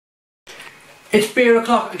It's beer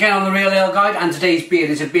o'clock again on the Real Ale Guide, and today's beer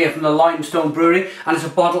is a beer from the Lymestone Brewery, and it's a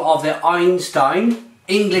bottle of the Ein Stein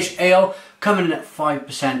English Ale coming in at 5%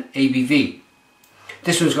 ABV.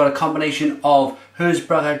 This one's got a combination of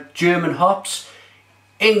Herzberger German hops,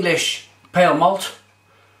 English pale malt,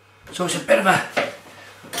 so it's a bit of a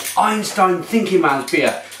Ein Stein thinking man's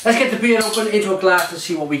beer. Let's get the beer open into a glass and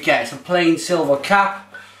see what we get. It's a plain silver cap.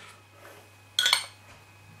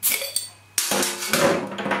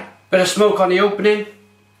 Bit of smoke on the opening.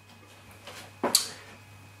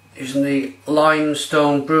 Using the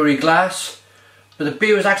Lymestone Brewery glass. But the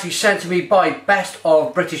beer was actually sent to me by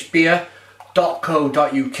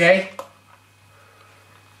bestofbritishbeer.co.uk.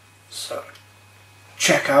 So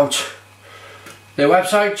check out their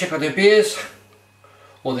website, check out their beers,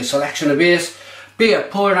 or the selection of beers. Beer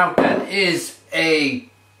pouring out then is a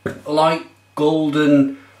light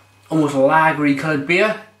golden, almost lagery coloured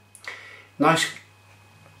beer. Nice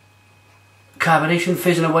carbonation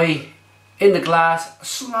fizzing away in the glass, a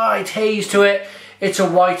slight haze to it. It's a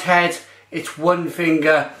white head, it's one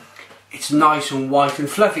finger, it's nice and white and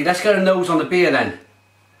fluffy. Let's get a nose on the beer then.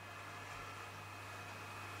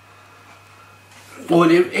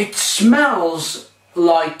 Well, it smells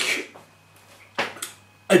like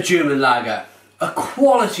a German lager, a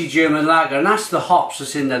quality German lager, and that's the hops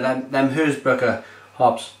that's in there, them Herzberger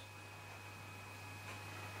hops.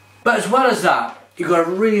 But as well as that, you've got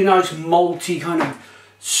a really nice malty kind of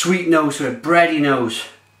sweet nose to it, bready nose.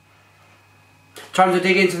 Time to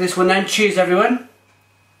dig into this one then. Cheers everyone.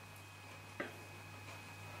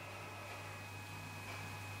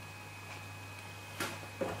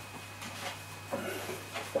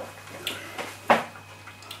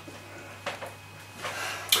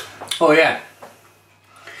 Oh yeah.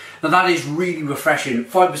 Now that is really refreshing.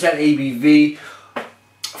 5% ABV,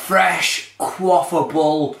 fresh,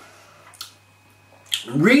 quaffable,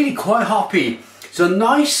 really quite hoppy. It's a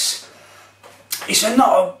nice, it's not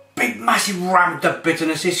a big massive ramped up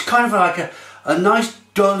bitterness, it's kind of like a nice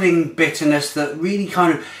dulling bitterness that really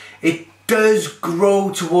kind of, it does grow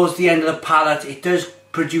towards the end of the palate. It does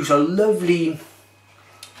produce a lovely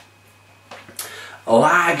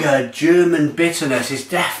lager German bitterness. It's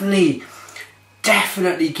definitely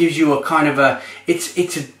gives you a kind of a, it's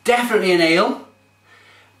definitely an ale,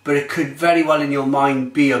 but it could very well in your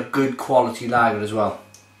mind be a good quality lager as well.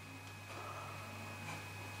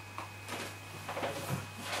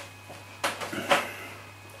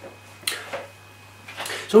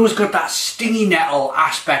 It's almost got that stingy nettle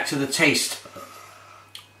aspect to the taste.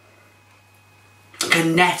 Like a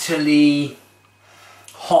nettly,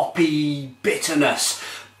 hoppy bitterness,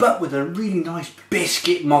 but with a really nice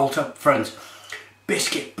biscuit malt up front.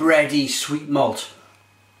 Biscuit bready sweet malt.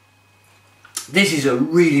 This is a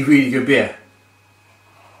really good beer.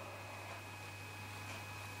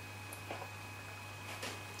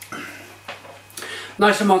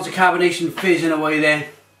 Nice amounts of carbonation fizzing away there.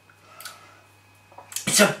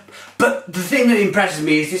 But the thing that impresses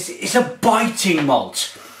me is this, it's a biting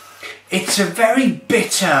malt. It's a very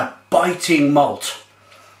bitter, biting malt.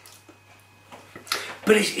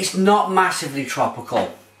 But it's not massively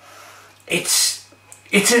tropical. It's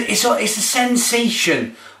a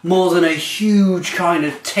sensation more than a huge kind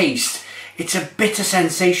of taste. It's a bitter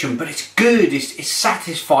sensation, but it's good, it's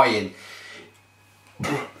satisfying.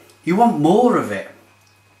 You want more of it.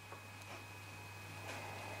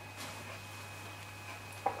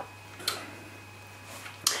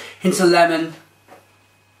 Hints of lemon.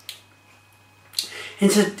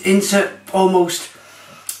 Hints of almost,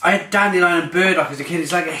 I had dandelion and burdock as a kid.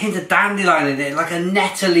 It's like a hint of dandelion in it, like a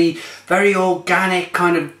nettly, very organic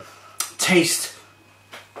kind of taste.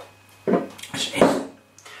 It's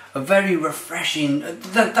a very refreshing,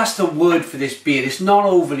 that's the word for this beer. It's not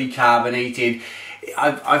overly carbonated.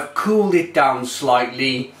 I've cooled it down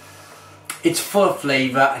slightly. It's full of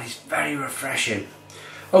flavour and it's very refreshing.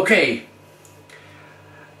 Okay.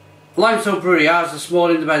 Lymestone Brewery Ein is a small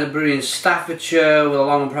independent brewery in Staffordshire with a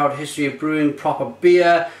long and proud history of brewing proper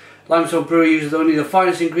beer. Lymestone Brewery uses only the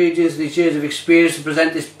finest ingredients and its years of experience to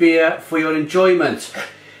present this beer for your enjoyment.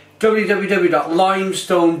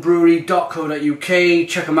 www.lymestonebrewery.co.uk.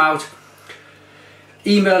 Check them out.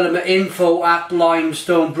 Email them at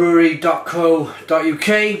info@lymestonebrewery.co.uk.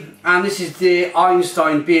 And this is the Ein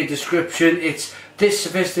Stein beer description. It's this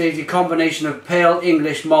sophisticated combination of pale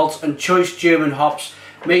English malts and choice German hops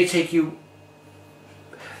may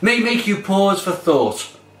make you pause for thought.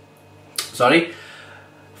 Sorry.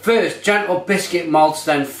 First, gentle biscuit malts,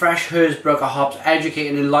 then fresh Herzberger hops, educate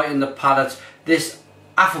and enlighten the palate. This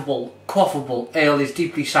affable, quaffable ale is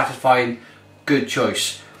deeply satisfying. Good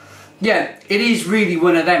choice. yeah, it is really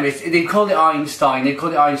one of them. They call it Ein Stein. They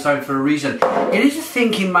call it Ein Stein for a reason. It is a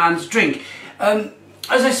thinking man's drink.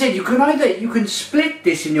 As I said, you can split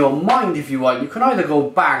this in your mind if you want. You can either go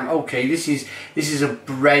bang, okay, this is a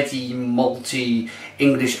bready, malty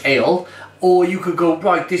English ale, or you could go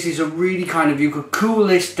right. This is a really kind of, you could cool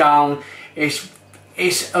this down. It's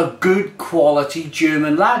a good quality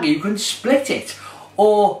German lager. You can split it,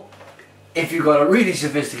 or if you've got a really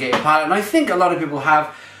sophisticated palate, and I think a lot of people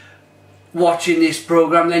have, watching this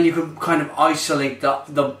program, then you can kind of isolate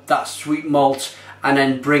that sweet malt and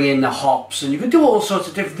then bring in the hops, and you can do all sorts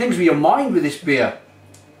of different things with your mind with this beer.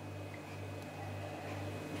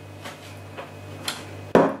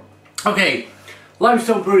 Okay,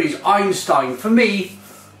 Lymestone Brewery's Ein Stein. For me,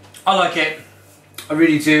 I like it. I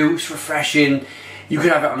really do. It's refreshing. You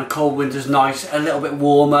could have it on a cold winter's night, a little bit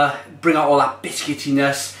warmer, bring out all that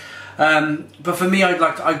biscuitiness. But for me,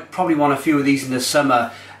 I'd probably want a few of these in the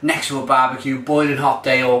summer, next to a barbecue, boiling hot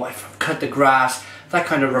day, or if I've cut the grass. That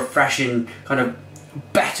kind of refreshing, kind of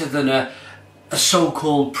better than a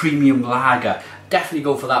so-called premium lager. Definitely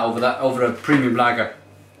go for that over a premium lager,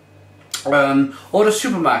 or a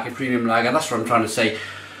supermarket premium lager. That's what I'm trying to say.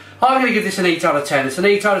 I'm going to give this an 8 out of 10. It's an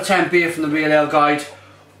 8 out of 10 beer from the Real Ale Guide.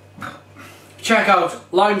 Check out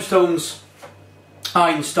Lymestone's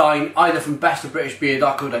Ein Stein, either from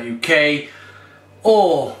bestofbritishbeer.co.uk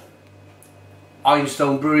or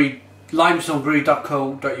Lymestone Brewery,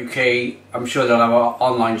 limestonebrewery.co.uk. I'm sure they'll have an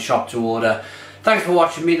online shop to order. Thanks for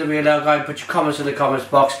watching me, the Real Ale Guide. Put your comments in the comments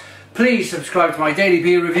box. Please subscribe to my daily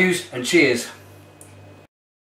beer reviews, and cheers.